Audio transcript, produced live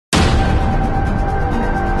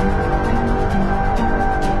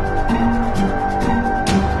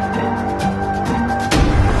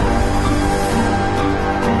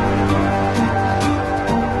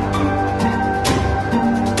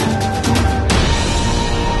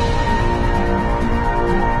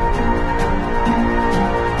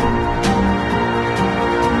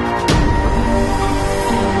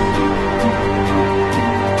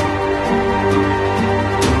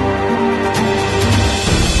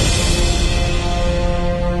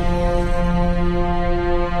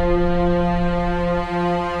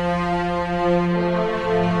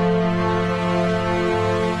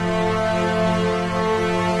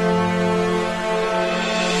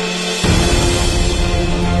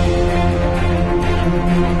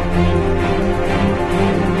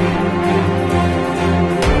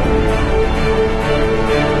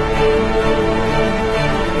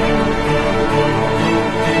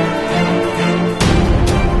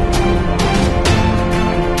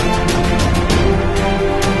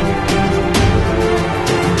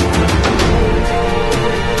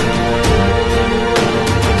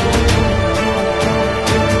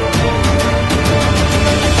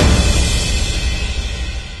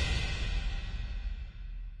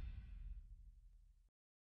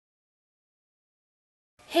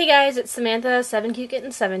Hey guys, it's Samantha,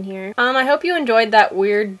 7CuteKitten7 here. I hope you enjoyed that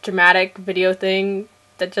weird dramatic video thing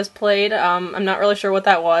that just played. I'm not really sure what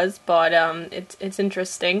that was, but it's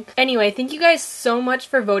interesting. Anyway, thank you guys so much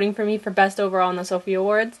for voting for me for Best Overall in the Sophie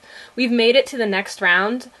Awards. We've made it to the next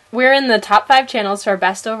round. We're in the top 5 channels for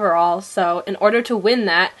Best Overall, so in order to win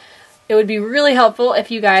that, it would be really helpful if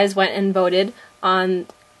you guys went and voted on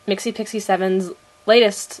MixiePixie7's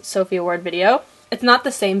latest Sophie Award video. It's not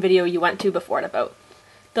the same video you went to before to vote.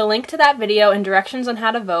 The link to that video and directions on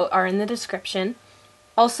how to vote are in the description.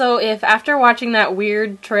 Also, if after watching that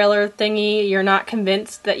weird trailer thingy you're not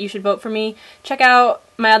convinced that you should vote for me, check out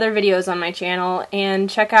my other videos on my channel and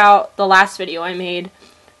check out the last video I made,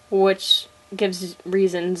 which gives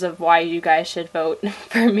reasons of why you guys should vote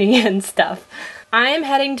for me and stuff. I am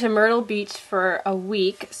heading to Myrtle Beach for a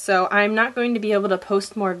week, so I'm not going to be able to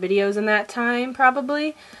post more videos in that time,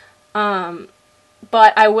 probably.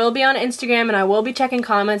 But I will be on Instagram and I will be checking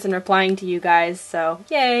comments and replying to you guys, so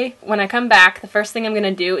yay! When I come back, the first thing I'm going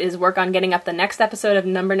to do is work on getting up the next episode of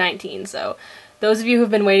number 19, so those of you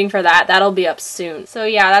who've been waiting for that, that'll be up soon. So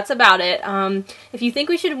yeah, that's about it. If you think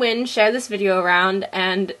we should win, share this video around,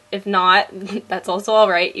 and if not, that's also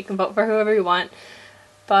alright. You can vote for whoever you want.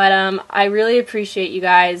 But I really appreciate you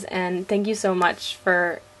guys, and thank you so much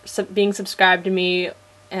for being subscribed to me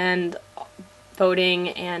and voting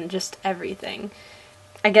and just everything.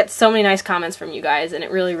 I get so many nice comments from you guys, and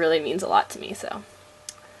it really, really means a lot to me, so.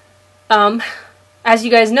 As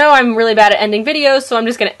you guys know, I'm really bad at ending videos, so I'm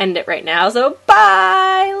just gonna end it right now, so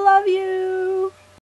bye!